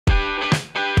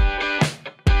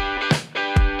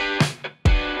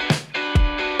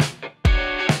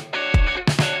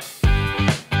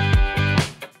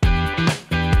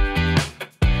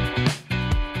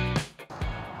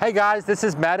Hey guys, this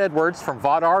is Matt Edwards from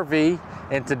Vaught RV,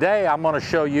 and today I'm going to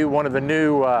show you one of the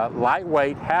new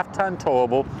lightweight half-ton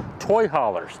towable toy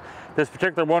haulers. This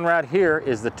particular one right here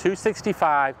is the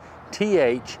 265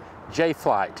 TH Jay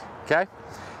Flight. Okay,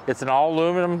 it's an all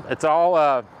aluminum, it's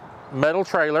all metal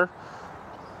trailer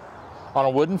on a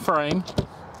wooden frame,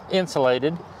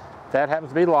 insulated. That happens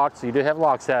to be locked, so you do have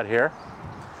locks out here.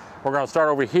 We're going to start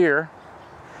over here.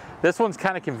 This one's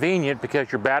kind of convenient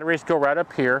because your batteries go right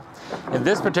up here. And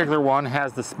this particular one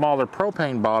has the smaller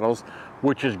propane bottles,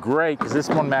 which is great because this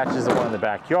one matches the one in the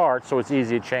backyard, so it's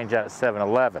easy to change out at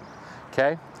 7-Eleven.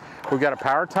 Okay, we've got a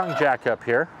power tongue jack up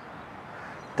here,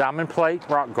 diamond plate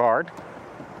rock guard.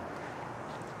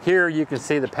 Here you can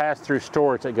see the pass-through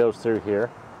storage that goes through here.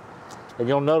 And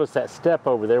you'll notice that step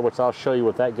over there, which I'll show you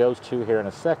what that goes to here in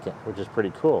a second, which is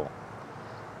pretty cool.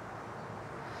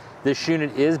 This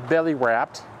unit is belly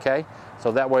wrapped, okay?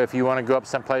 So that way if you want to go up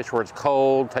someplace where it's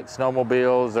cold, take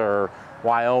snowmobiles or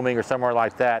Wyoming or somewhere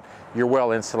like that, you're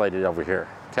well insulated over here,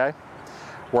 okay?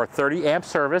 We're a 30 amp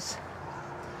service.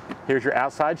 Here's your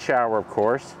outside shower, of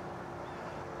course.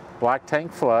 Black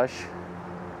tank flush.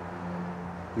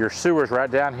 Your sewer's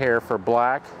right down here for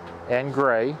black and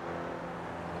gray.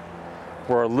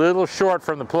 We're a little short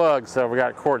from the plug, so we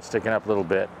got cord sticking up a little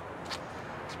bit.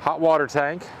 Hot water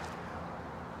tank.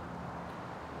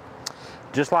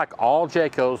 Just like all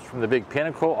Jaycos, from the big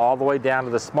Pinnacle all the way down to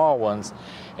the small ones,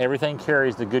 everything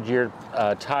carries the Goodyear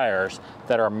tires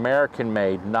that are American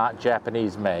made, not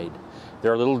Japanese made.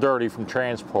 They're a little dirty from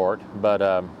transport,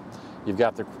 but you've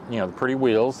got the the pretty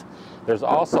wheels. There's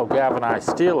also galvanized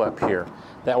steel up here.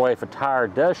 That way if a tire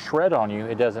does shred on you,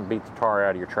 it doesn't beat the tar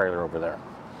out of your trailer over there.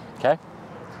 Okay?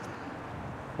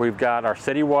 We've got our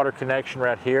city water connection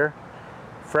right here,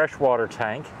 fresh water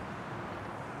tank.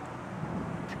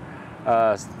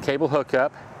 Cable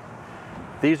hookup.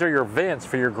 These are your vents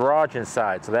for your garage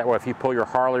inside, so that way if you pull your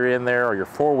Harley in there or your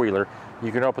four-wheeler,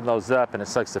 you can open those up and it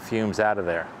sucks the fumes out of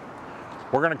there.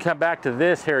 We're going to come back to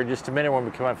this here in just a minute when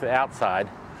we come up to the outside,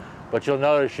 but you'll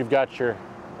notice you've got your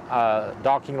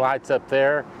docking lights up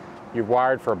there. You've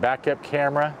wired for a backup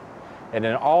camera, and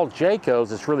in all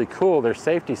Jaycos, it's really cool. Their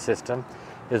safety system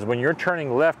is when you're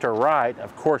turning left or right,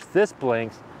 of course this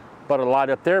blinks, but a light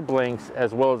up there blinks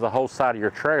as well as the whole side of your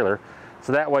trailer.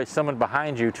 So that way someone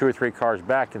behind you, 2 or 3 cars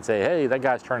back, can say, hey, that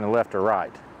guy's turning left or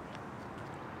right.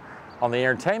 On the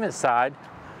entertainment side,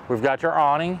 we've got your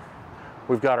awning.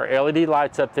 We've got our LED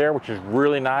lights up there, which is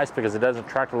really nice because it doesn't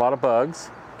attract a lot of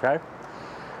bugs, okay?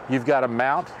 You've got a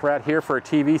mount right here for a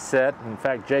TV set. In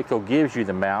fact, Jayco gives you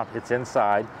the mount. It's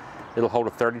inside. It'll hold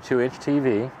a 32-inch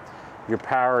TV, your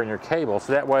power and your cable.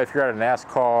 So that way if you're at a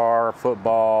NASCAR,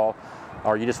 football,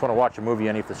 or you just want to watch a movie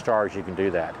underneath the stars, you can do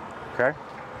that, okay?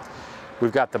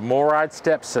 We've got the MORRIDE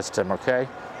step system, okay,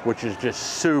 which is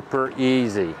just super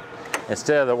easy.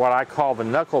 Instead of what I call the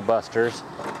knuckle busters,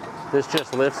 this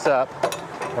just lifts up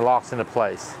and locks into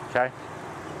place, okay?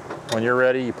 When you're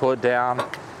ready, you pull it down.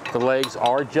 The legs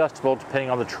are adjustable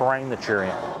depending on the terrain that you're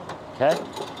in, okay?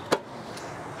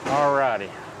 All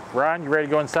righty. Ryan, you ready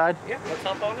to go inside? Yeah, let's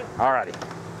hop on it. All righty.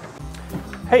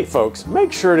 Hey folks,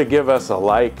 make sure to give us a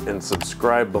like and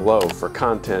subscribe below for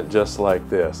content just like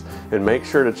this. And make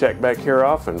sure to check back here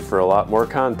often for a lot more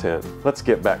content. Let's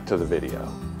get back to the video.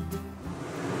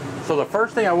 So the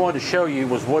first thing I wanted to show you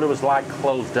was what it was like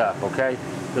closed up, okay?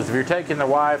 Because if you're taking the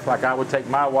wife, like I would take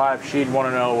my wife, she'd want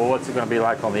to know, well, what's it going to be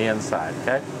like on the inside,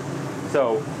 okay?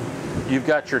 So you've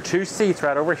got your 2 seats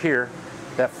right over here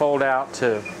that fold out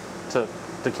to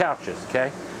couches,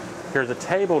 okay? Here's a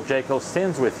table Jayco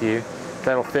sends with you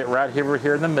that'll fit right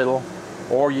here in the middle,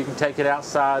 or you can take it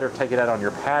outside or take it out on your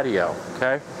patio,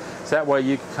 okay? So that way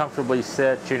you can comfortably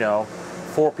sit,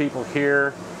 4 people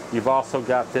here. You've also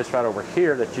got this right over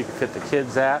here that you can fit the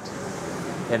kids at,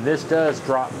 and this does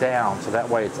drop down, so that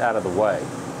way it's out of the way,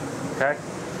 okay?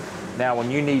 Now when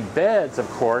you need beds, of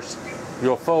course,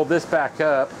 you'll fold this back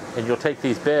up and you'll take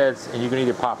these beds and you can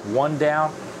either pop one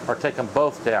down or take them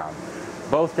both down.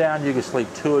 Both down, you can sleep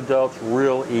 2 adults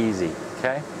real easy,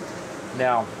 okay?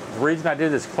 Now, the reason I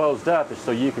did this closed up is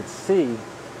so you could see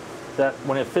that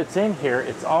when it fits in here,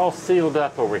 it's all sealed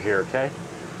up over here, okay?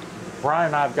 Brian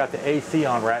and I have got the AC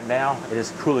on right now. It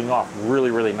is cooling off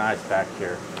really, really nice back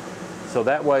here. So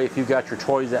that way, if you've got your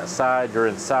toys outside, you're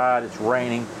inside, it's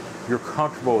raining, you're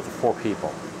comfortable with the 4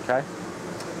 people, okay?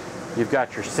 You've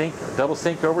got your sink, double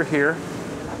sink over here,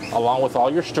 along with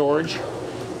all your storage.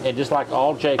 And just like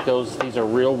all Jaycos, these are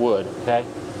real wood, okay?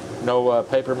 No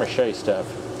paper mache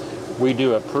stuff. We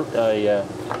do a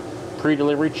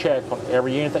pre-delivery check on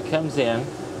every unit that comes in.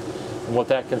 And what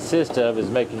that consists of is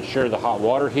making sure the hot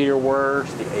water heater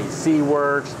works, the AC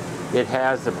works, it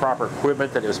has the proper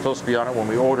equipment that it was supposed to be on it when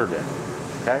we ordered it.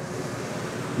 Okay?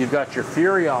 You've got your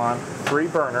Furrion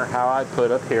 3-burner, how I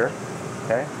put up here.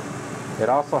 Okay? It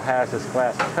also has this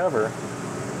glass cover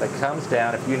that comes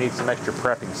down if you need some extra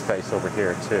prepping space over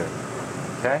here too.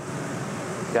 Okay?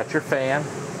 Got your fan.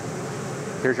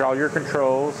 Here's all your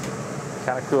controls.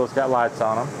 Kind of cool, it's got lights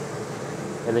on them.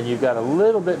 And then you've got a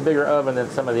little bit bigger oven than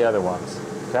some of the other ones.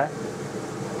 Okay?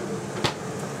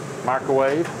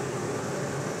 Microwave.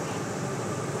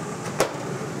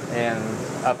 And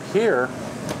up here,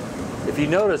 if you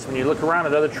notice when you look around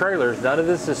at other trailers, none of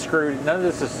this is screwed, none of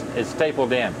this is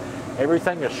stapled in.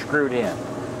 Everything is screwed in.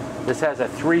 This has a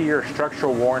 3-year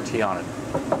structural warranty on it.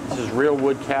 This is real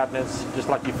wood cabinets, just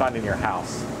like you find in your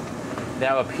house.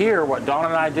 Now up here, what Dawn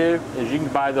and I do is you can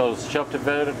buy those shelf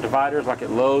dividers like at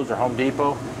Lowe's or Home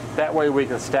Depot. That way we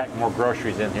can stack more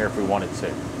groceries in here if we wanted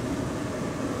to.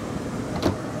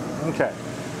 Okay.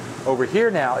 Over here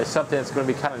now is something that's going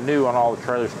to be kind of new on all the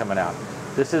trailers coming out.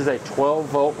 This is a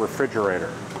 12-volt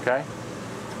refrigerator, okay?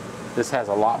 This has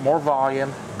a lot more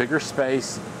volume, bigger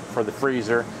space for the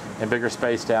freezer, and bigger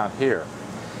space down here.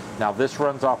 Now this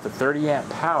runs off the 30-amp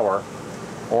power,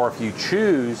 or if you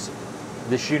choose,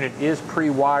 this unit is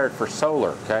pre-wired for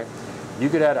solar, okay? You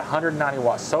could add a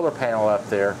 190-watt solar panel up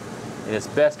there, and it's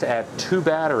best to add 2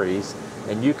 batteries,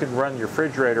 and you can run your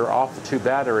refrigerator off the 2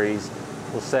 batteries.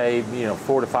 Will save,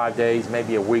 4 to 5 days,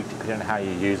 maybe a week, depending on how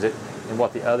you use it and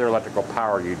what the other electrical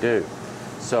power you do.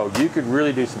 So you could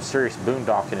really do some serious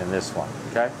boondocking in this one,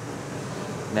 okay?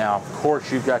 Now, of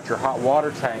course, you've got your hot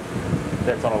water tank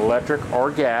that's on electric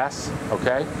or gas,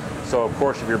 okay? So, of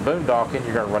course, if you're boondocking,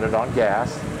 you're going to run it on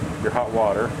gas, your hot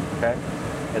water, okay?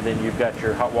 And then you've got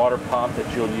your hot water pump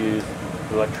that you'll use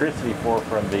electricity for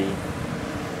from the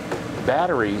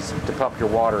batteries to pump your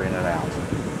water in and out,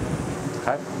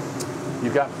 okay?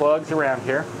 You've got plugs around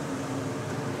here.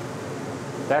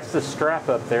 That's the strap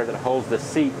up there that holds the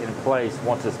seat in place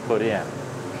once it's put in.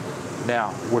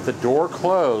 Now, with the door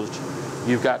closed,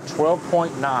 you've got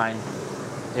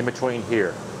 12.9 in between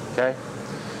here, okay?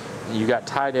 And you got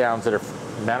tie downs that are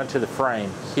mounted to the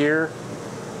frame here,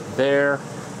 there,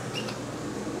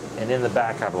 and in the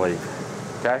back, I believe,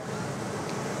 okay?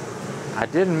 I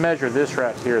didn't measure this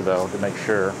right here though to make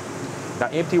sure. Now,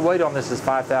 empty weight on this is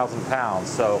 5,000 pounds,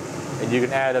 so, and you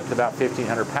can add up to about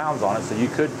 1,500 pounds on it, so you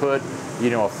could put,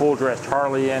 a full-dressed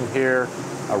Harley in here,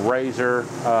 a Razor.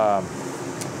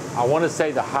 I want to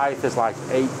say the height is like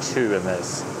 8'2" in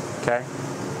this, okay?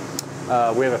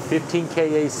 We have a 15K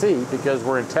AC because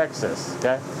we're in Texas,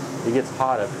 okay? It gets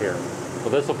hot up here. So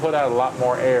this will put out a lot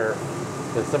more air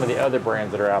than some of the other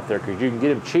brands that are out there, because you can get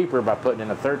them cheaper by putting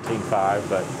in a 13.5,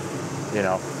 but,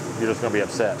 you're just going to be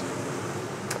upset.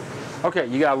 Okay,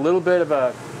 you got a little bit of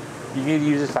a, you need to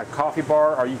use this like coffee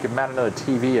bar, or you can mount another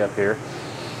TV up here.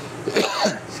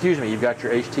 Excuse me, you've got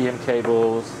your HTM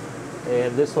cables,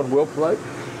 and this one will play,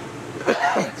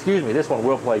 excuse me, this one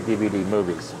will play DVD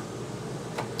movies.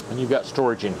 And you've got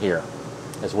storage in here,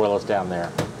 as well as down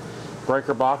there.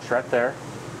 Breaker box right there.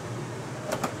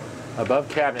 Above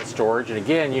cabinet storage, and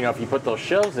again, if you put those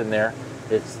shelves in there,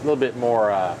 it's a little bit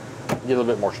more, you get a little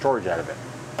bit more storage out of it.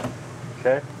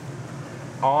 Okay?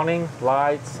 Awning,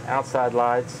 lights, outside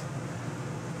lights.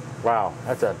 Wow,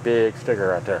 that's a big sticker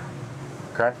right there.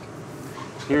 Okay?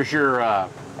 Here's your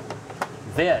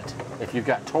vent, if you've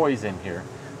got toys in here,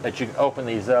 that you can open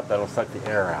these up, that'll suck the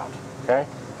air out. Okay?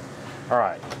 All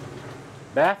right.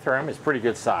 Bathroom is pretty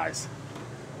good size.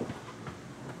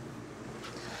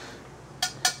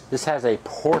 This has a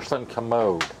porcelain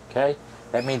commode, okay?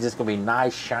 That means it's gonna be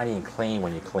nice, shiny, and clean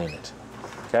when you clean it,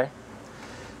 okay?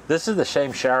 This is the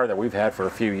same shower that we've had for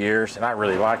a few years, and I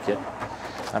really like it.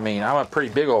 I mean, I'm a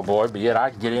pretty big old boy, but yet I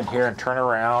can get in here and turn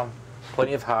around,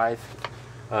 plenty of height.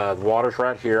 The water's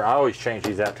right here. I always change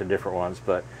these out to different ones,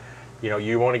 but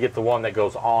you want to get the one that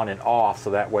goes on and off, so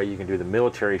that way you can do the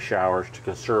military showers to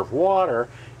conserve water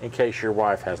in case your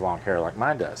wife has long hair like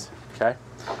mine does, okay?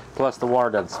 Plus the water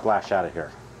doesn't splash out of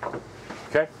here,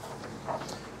 okay?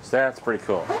 So that's pretty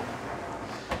cool.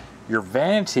 Your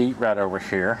vanity right over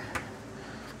here,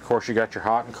 of course you got your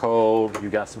hot and cold, you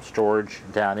got some storage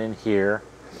down in here,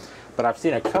 but I've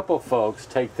seen a couple folks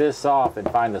take this off and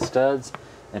find the studs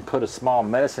and put a small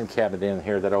medicine cabinet in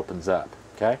here that opens up,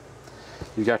 okay?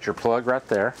 You've got your plug right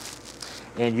there,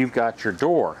 and you've got your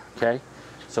door, okay?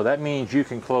 So that means you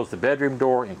can close the bedroom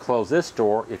door and close this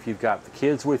door if you've got the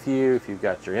kids with you, if you've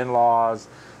got your in-laws,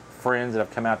 friends that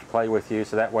have come out to play with you,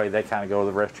 so that way they kind of go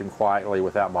to the restroom quietly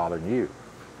without bothering you,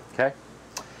 okay?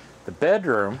 The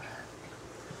bedroom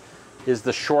is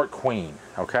the short queen,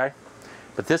 okay?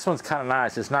 But this one's kind of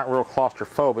nice. It's not real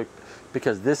claustrophobic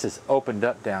because this is opened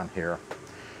up down here.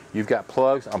 You've got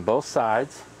plugs on both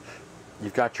sides.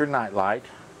 You've got your night light.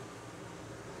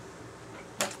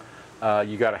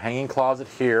 You got a hanging closet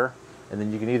here, and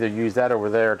then you can either use that over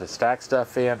there to stack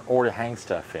stuff in or to hang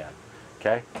stuff in.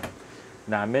 Okay.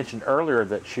 Now I mentioned earlier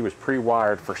that she was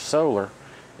pre-wired for solar,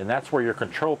 and that's where your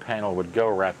control panel would go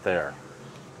right there.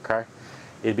 Okay.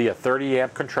 It'd be a 30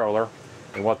 amp controller,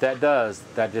 and what that does,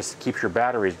 that just keeps your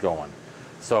batteries going.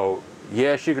 So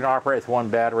yes, you can operate with one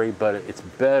battery, but it's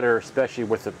better, especially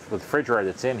with the refrigerator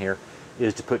that's in here,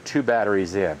 is to put 2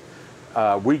 batteries in.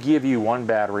 We give you 1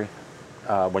 battery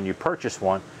when you purchase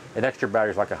one. An extra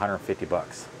battery is like 150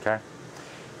 bucks. Okay.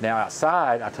 Now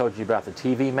outside, I told you about the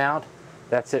TV mount.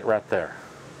 That's it right there.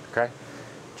 Okay.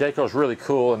 Jayco's really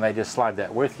cool, and they just slide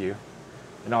that with you,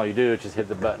 and all you do is just hit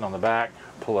the button on the back,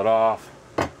 pull it off,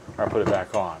 or put it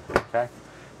back on. Okay.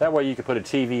 That way you can put a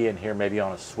TV in here, maybe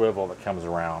on a swivel that comes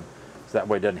around, so that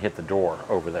way it doesn't hit the door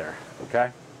over there.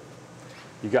 Okay.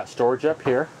 You got storage up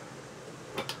here,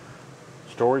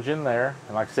 storage in there,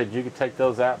 and like I said, you could take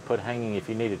those out and put hanging if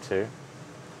you needed to.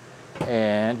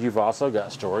 And you've also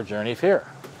got storage underneath here.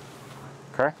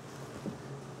 Okay.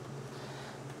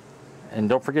 And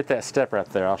don't forget that step right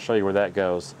there. I'll show you where that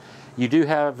goes. You do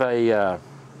have a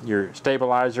your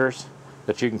stabilizers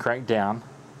that you can crank down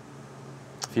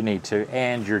if you need to,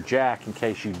 and your jack in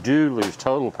case you do lose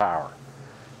total power.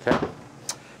 Okay.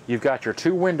 You've got your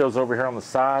 2 windows over here on the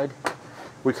side.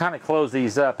 We kind of close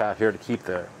these up out here to keep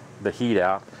the heat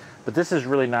out. But this is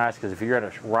really nice because if you're at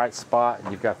a right spot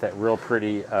and you've got that real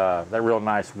pretty, that real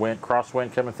nice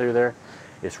crosswind coming through there,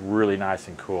 it's really nice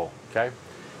and cool. Okay.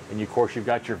 And of course you've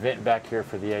got your vent back here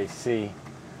for the AC.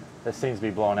 That seems to be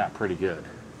blowing out pretty good.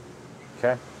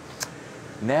 Okay.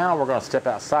 Now we're going to step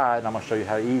outside, and I'm going to show you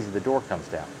how easy the door comes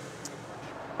down.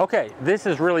 Okay, this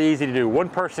is really easy to do. One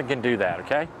person can do that.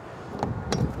 Okay.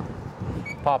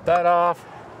 Pop that off.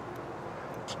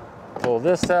 Pull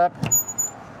this up.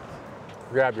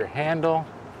 Grab your handle,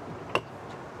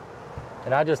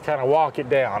 and I just kind of walk it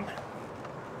down.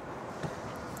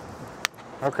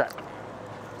 Okay.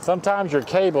 Sometimes your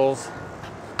cables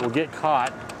will get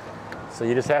caught, so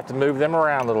you just have to move them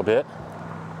around a little bit.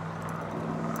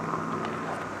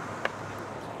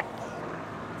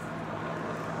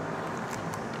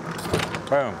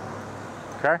 Boom.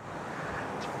 Okay.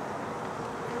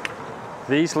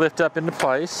 These lift up into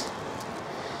place.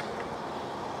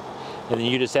 And then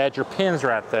you just add your pins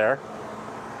right there.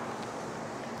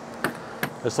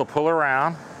 This will pull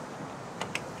around.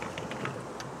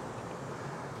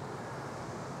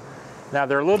 Now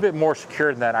they're a little bit more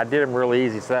secure than that. I did them really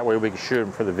easy so that way we can shoot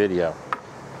them for the video.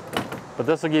 But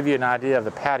this will give you an idea of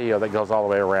the patio that goes all the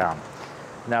way around.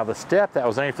 Now the step that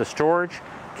was underneath the storage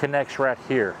connects right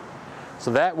here.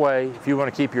 So that way, if you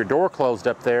want to keep your door closed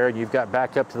up there and you've got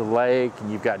back up to the lake and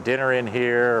you've got dinner in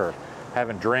here or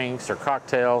having drinks or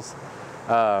cocktails,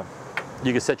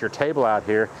 you can set your table out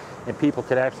here and people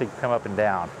can actually come up and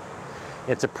down.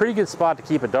 It's a pretty good spot to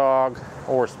keep a dog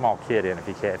or a small kid in if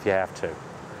you have to.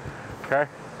 Okay.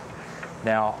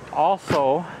 Now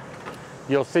also,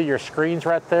 you'll see your screens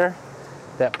right there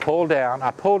that pull down.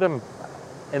 I pulled them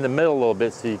in the middle a little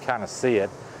bit so you kind of see it,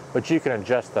 but you can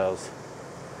adjust those.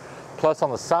 Plus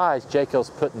on the sides, Jayco's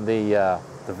putting the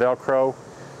Velcro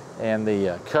and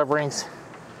the coverings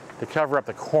to cover up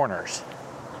the corners.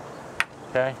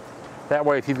 Okay, that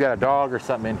way if you've got a dog or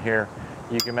something in here,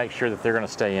 you can make sure that they're going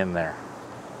to stay in there.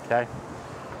 Okay.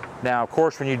 Now, of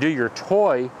course, when you do your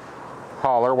toy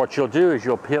hauler, what you'll do is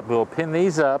we'll pin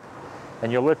these up,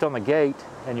 and you'll lift on the gate,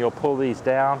 and you'll pull these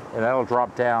down, and that'll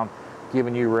drop down,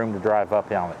 giving you room to drive up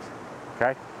on it.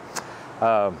 Okay.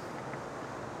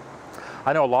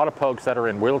 I know a lot of folks that are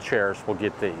in wheelchairs will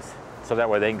get these, so that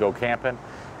way they can go camping,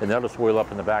 and they'll just wheel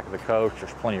up in the back of the coach.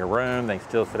 There's plenty of room. They can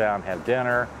still sit down and have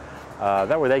dinner.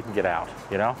 That way they can get out,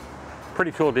 you know.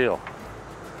 Pretty cool deal.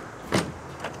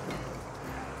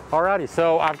 Alrighty,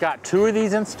 so I've got 2 of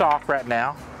these in stock right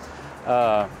now.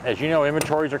 As you know,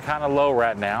 inventories are kind of low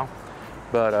right now,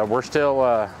 but we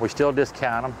still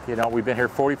discount them. You know, we've been here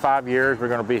 45 years. We're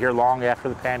going to be here long after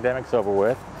the pandemic's over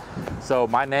with. So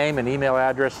my name and email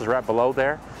address is right below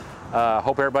there.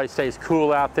 Hope everybody stays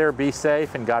cool out there. Be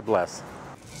safe, and God bless.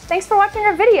 Thanks for watching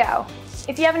our video.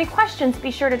 If you have any questions,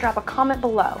 be sure to drop a comment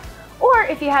below. Or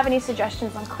if you have any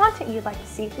suggestions on content you'd like to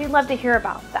see, we'd love to hear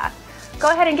about that.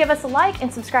 Go ahead and give us a like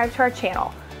and subscribe to our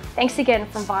channel. Thanks again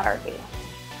from VOD RV.